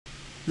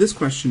This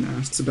question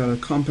asks about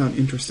a compound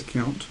interest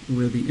account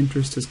where the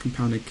interest is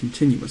compounded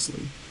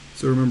continuously.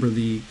 So remember,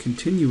 the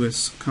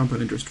continuous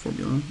compound interest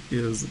formula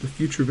is the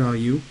future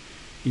value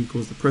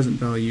equals the present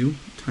value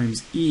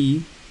times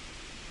e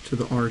to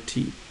the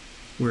RT,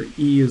 where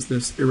e is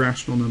this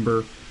irrational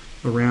number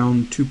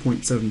around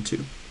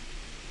 2.72.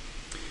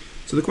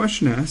 So the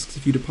question asks,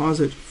 if you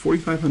deposit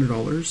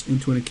 $4,500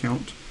 into an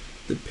account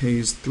that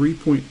pays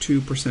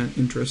 3.2%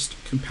 interest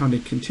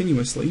compounded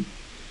continuously,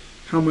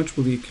 how much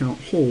will the account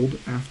hold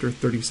after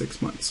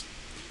 36 months?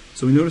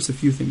 So we notice a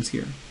few things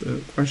here.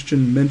 The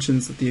question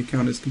mentions that the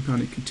account is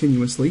compounded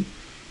continuously,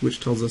 which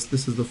tells us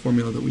this is the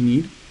formula that we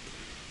need.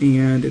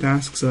 And it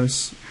asks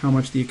us how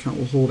much the account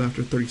will hold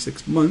after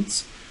 36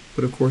 months,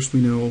 but of course we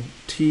know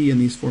t in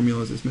these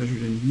formulas is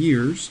measured in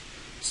years,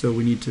 so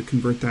we need to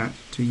convert that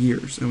to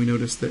years. And we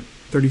notice that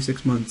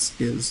 36 months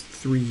is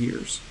 3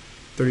 years.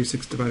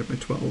 36 divided by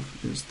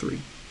 12 is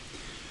 3.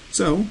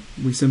 So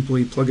we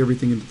simply plug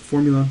everything into the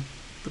formula.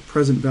 The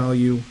present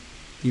value,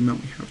 the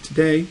amount we have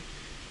today,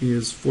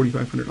 is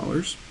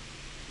 $4,500.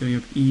 Then we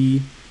have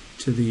e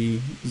to the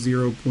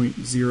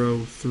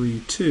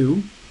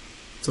 0.032,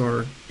 it's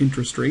our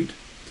interest rate,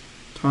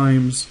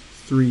 times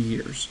 3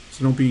 years.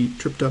 So don't be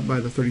tripped up by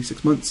the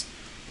 36 months,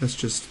 that's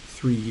just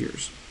 3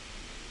 years.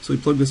 So we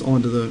plug this all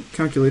into the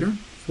calculator,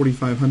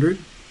 4,500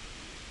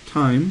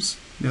 times,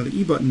 now the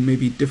e button may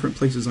be different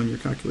places on your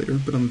calculator,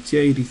 but on the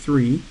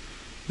TI-83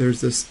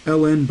 there's this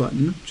ln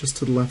button just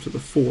to the left of the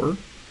 4,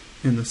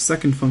 and the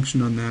second function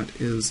on that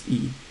is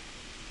e.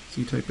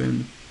 So you type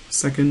in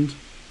second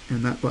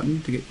and that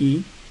button to get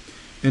e,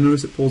 and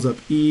notice it pulls up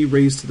e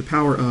raised to the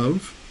power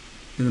of,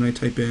 and then I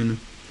type in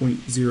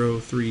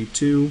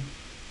 0.032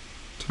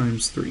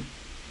 times 3.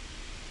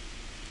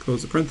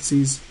 Close the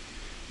parentheses,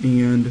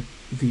 and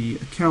the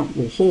account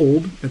will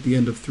hold at the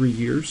end of 3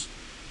 years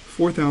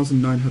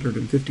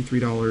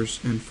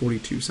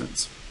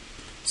 $4,953.42.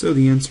 So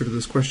the answer to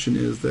this question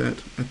is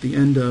that at the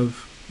end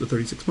of the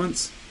 36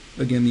 months,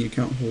 again, the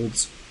account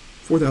holds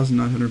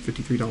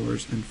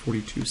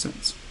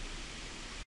 $4,953.42.